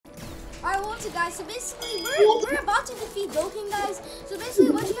Alright, well, guys, so basically, we're about to defeat Doking, guys. So basically,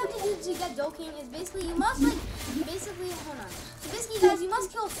 what you have to do to get Doking is basically, you must, hold on. So basically, guys, you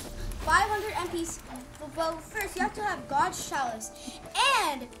must kill 500 NPCs. Well, first, you have to have God's Chalice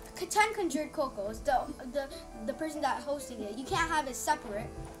and 10 Conjured Cocos, the person that hosting it. You can't have it separate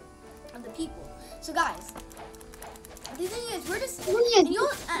of the people. So, guys, the thing is,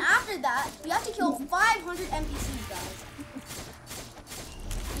 and after that, you have to kill 500 NPCs, guys.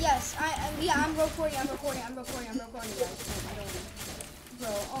 Yes, I'm recording, guys. Bro,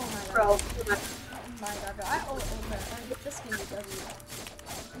 oh my god. Oh my god, bro. This game is W.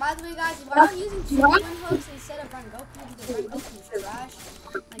 By the way, guys, if I'm using two twin hooks instead of run Goku, because run Goku is trash.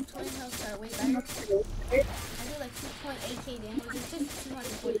 Like, twin hooks are way better. I do like 2.8k damage, which is just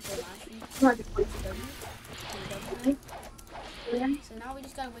 244 mastery. So now we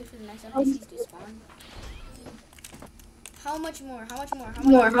just gotta wait for the next NPCs to spawn. How much more? How much more?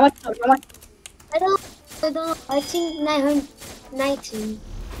 I don't. I think 919.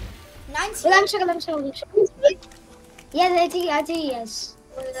 19? Let me check. Yeah, I think yes.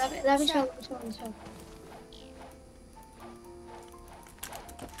 Let me check.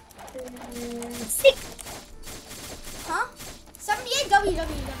 6. Huh? 78 W.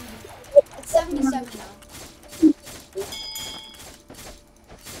 It's 77 now.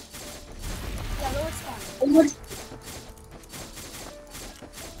 Yeah, lower spawn.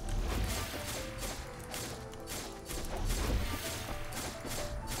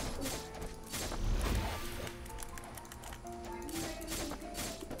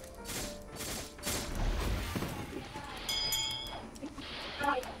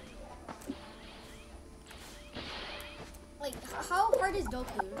 Like, how hard is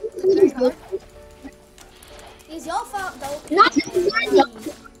Doku? Very hard. Because y'all fought Doku. Not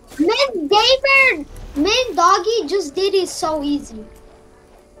Man, Doggy just did it so easy.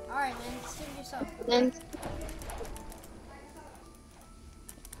 Alright, man. Save yourself. Then.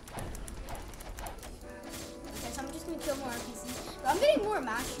 Okay, so I'm just gonna kill more NPCs. But I'm getting more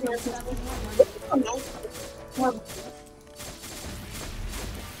mastery and stuff and more money.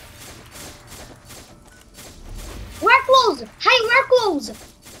 We're close! Hey, we're close!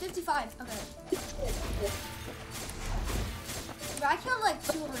 55, okay. Bro, I killed like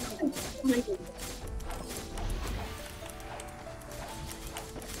 200.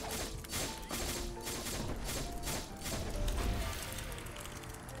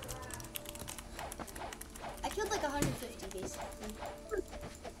 I killed like 150 basically.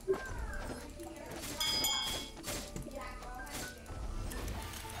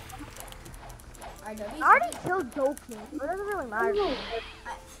 I already killed Doki, but it doesn't really matter.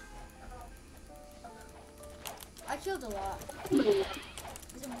 I killed a lot.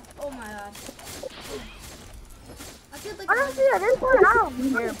 Oh my god. I killed like honestly, at this point, I don't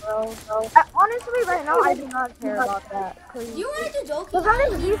care, bro. Honestly, right now, I do not care about that. Do you want to do Doki? Because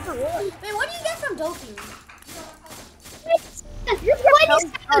I'm just used to it. Wait, what do you get from Doki? You get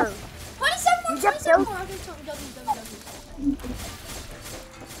 27 more, 27 more. Okay, W.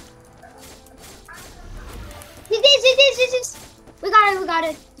 This. We got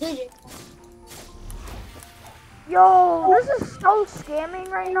it. GG. Yo, this is so scamming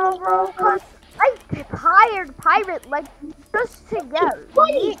right now, bro. Cause I hired Pirate like just to get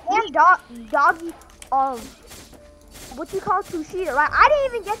me and Doggy what you call Tushita. Like I didn't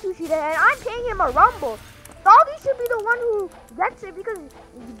even get Tushita, and I'm paying him a rumble. Doggy should be the one who gets it because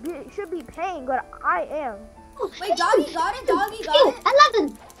he should be paying, but I am. Wait, Doggy got it.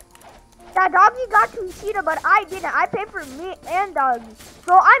 11. That Doggy got Tushita, but I didn't. I paid for me and Doggy,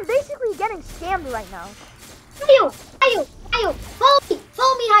 so I'm basically getting scammed right now. Hayo. Follow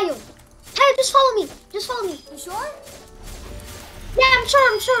me, Hayo. Hey, just follow me. You sure? Yeah, I'm sure.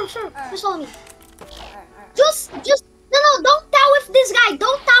 Right. Just follow me. Alright. Just, no, don't talk with this guy.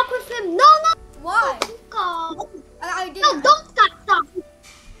 Don't talk with him. No. Why? Oh. I didn't. No, don't stop.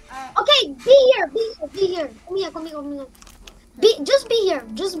 Okay, be here. Come here. Just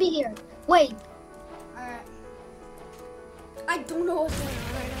be here. Wait. Alright. I don't know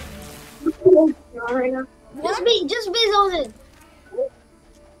what's going on right now. Just be zoning.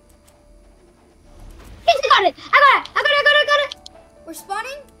 Yes, I got it. We're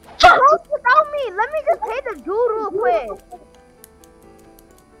spawning? Without me, let me just pay the dude real quick.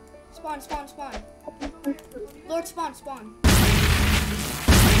 Spawn. Lord, spawn.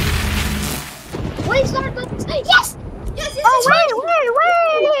 Wait, Starcodeheo. Yes. Oh, wait.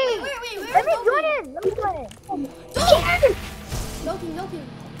 Wait. Let me join in. Doking.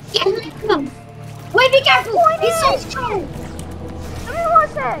 Yes, come. Wait, be careful. He's so strong. Give me 1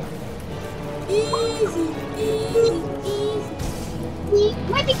 sec. Easy.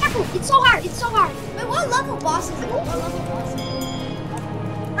 Wait, be careful. It's so hard. It's so hard. Wait, what level boss is it? What level boss is it?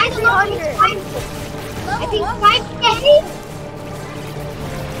 I don't know. It's 5. I think 5K.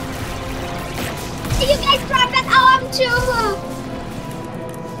 You guys dropped that arm too.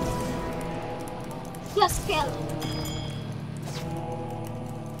 Just kill.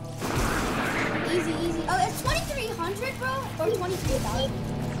 Easy, easy. Oh, it's 2,300, bro? Or 23,000?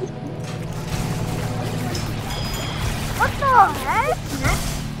 What the heck?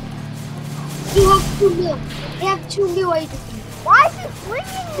 You have 2 mil. They have 2 mil agency. Why is he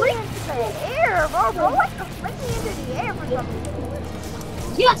flinging me into the air, bro? Bro, like to fling me into the air for some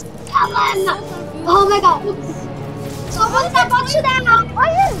reason. Yes, Ellen. Oh my god. Someone's about to down. Why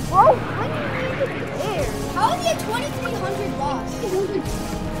is bro flinging me into the air? How is he at 2,300 boss?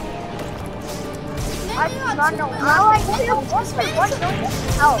 I do not know. All I know is what's the one million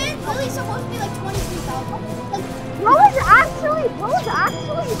health. Man, Beli's supposed to be like 23,000. Bro is actually less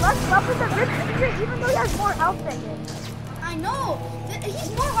up with the Rip Indra even though he has more health than him. I know. He's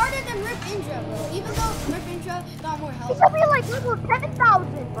more harder than Rip Indra, bro. Even though Rip Indra got more He health. should be like level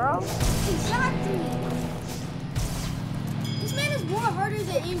 10,000, bro. Exactly. This man is more harder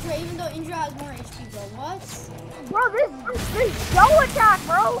than Indra, even though Indra has more HP, bro. What? Bro, this Joe attack,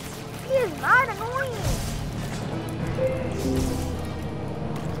 bro. He is not annoying.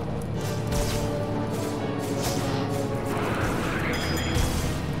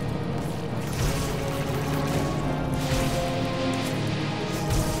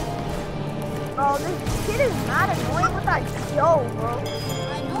 Bro, this kid is not annoying with that Joe, bro.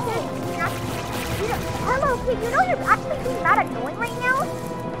 I know. Hello, kid. You know you're actually being mad annoying right now?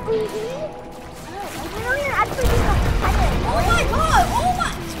 Mm-hmm. You know you're actually being kind of annoying. Oh my god! Oh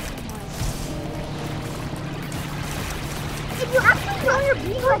my! If you actually know you're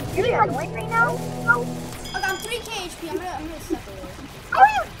being like really annoying right now, Okay, I'm 3k HP. I'm gonna step away. how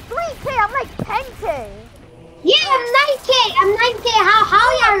are you 3K? I'm like 10K. Yeah, I'm 9K. I'm 9K. How No,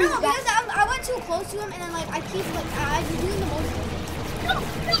 are you? because I went too close to him, and then like I keep like I'm doing the most. No,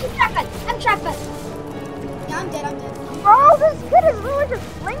 I'm trapped. Yeah, I'm dead. I'm dead. Bro, this kid is really just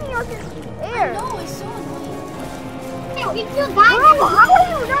flinging us into the air. No, it's so annoying. If you die, Bro, how are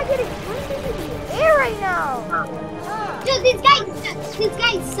you not getting flinged into the air right now? dude, this guy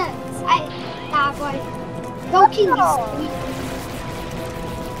sucks. Boy. Don't kill me.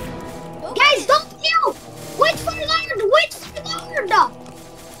 Guys, don't kill. Wait for Lord. Wait for Lord. No,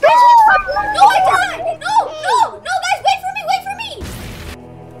 I died! No, guys, wait for me!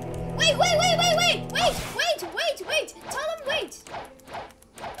 Wait! Tell them wait!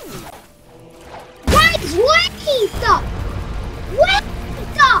 Guys, wait!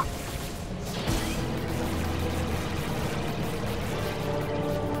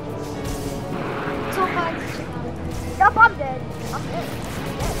 So bad. Yup, I'm dead.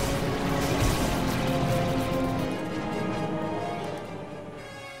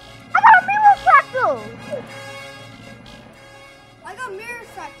 I got a mirror fractal! I got mirror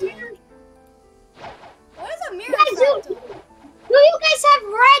fractal. What is a mirror Guys, fractal? do you guys have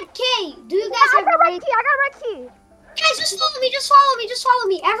red key? Do you guys I have got red red key. I got red key. Guys, just follow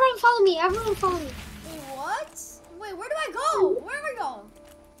me. Everyone follow me. What? Wait, where do I go? Where do I go?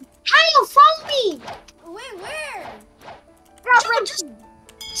 Kyle, follow me. Wait, where? I got red Just key.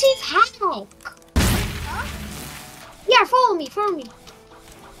 Chief Hack. Huh? Yeah, follow me. Okay,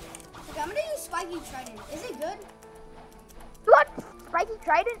 I'm gonna use Spiky Trident. Is it good? What? Spiky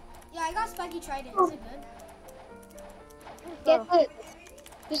Trident? Yeah, I got Spiky Trident. Is it good? Get it.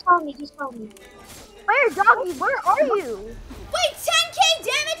 Just follow me. Where, doggy? Where are you? Wait, 10k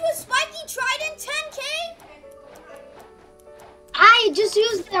damage with Spiky Trident? 10k? I just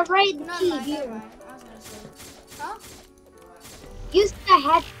used the red No, key never here. mind. I was gonna say. Huh? Use the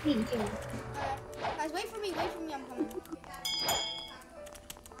head key here. Alright. Guys, wait for me. I'm coming.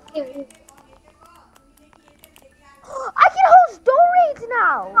 Here. I can host door raids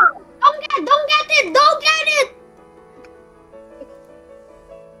now. Don't get it.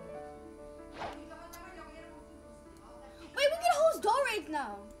 Wait, we can host door raids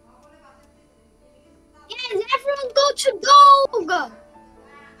now. Yes, everyone go to dog.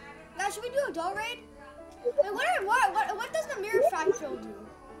 Guys, should we do a door raid? Wait, what does the mirror fractal do?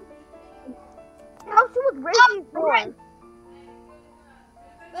 It helps you with raising four. right.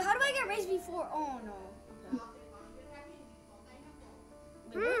 Wait, how do I get raised before? Oh no.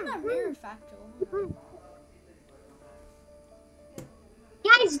 Okay. Wait, where's my mirror fractal?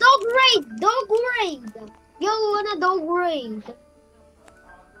 Guys, dog raid. Yo, wanna dog raid.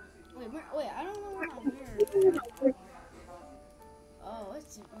 Wait, I don't know where my mirror is. Oh,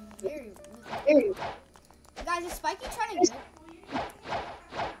 it's very weird. Guys, is Spiky trying to get?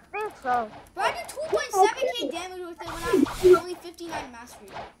 bro. Bro, I did 2.7k damage with it when I have only 59 mastery.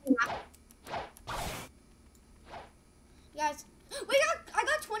 Guys, I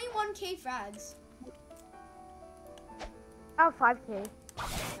got 21k frags. I have 5k.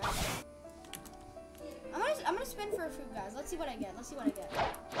 I'm gonna spin for a fruit, guys. Let's see what I get. Let's see what I get.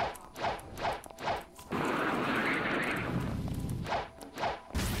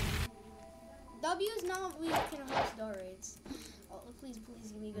 W's now we can host door raids. Oh, please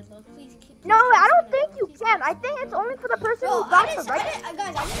give me good luck. Please. No, I don't think you can. I think it's only for the person who got the right key.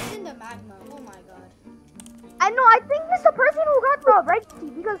 Guys, I just did the magma. Oh my god. I know. I think it's the person who got the right key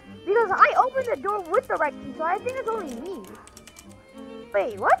because I opened the door with the right key, so I think it's only me.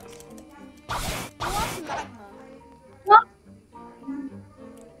 Wait, what? Who wants the magma? What?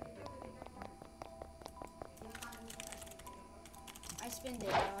 I spinned it,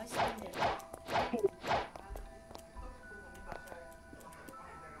 bro. I spinned it.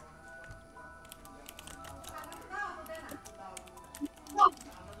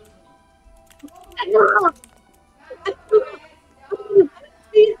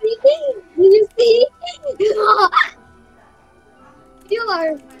 You see? You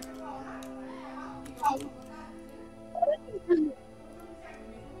are.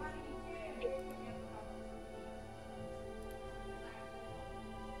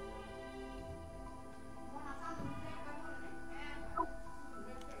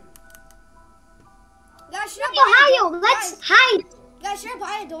 Guys, should I buy Let's hide. Guys, should I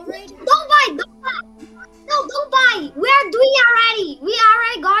buy a door raid? Don't buy. No, don't buy. We're doing it already. We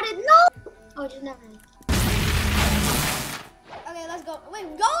already got it. No. Oh, just never mind. Okay, let's go. Wait,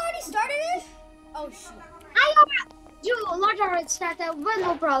 y'all already started it? Oh shoot. I already do large already started, but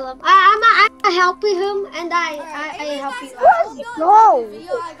no problem. I'm helping him, and I help you. Let's go.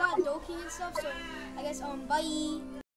 Video, I got doking and stuff, so I guess bye.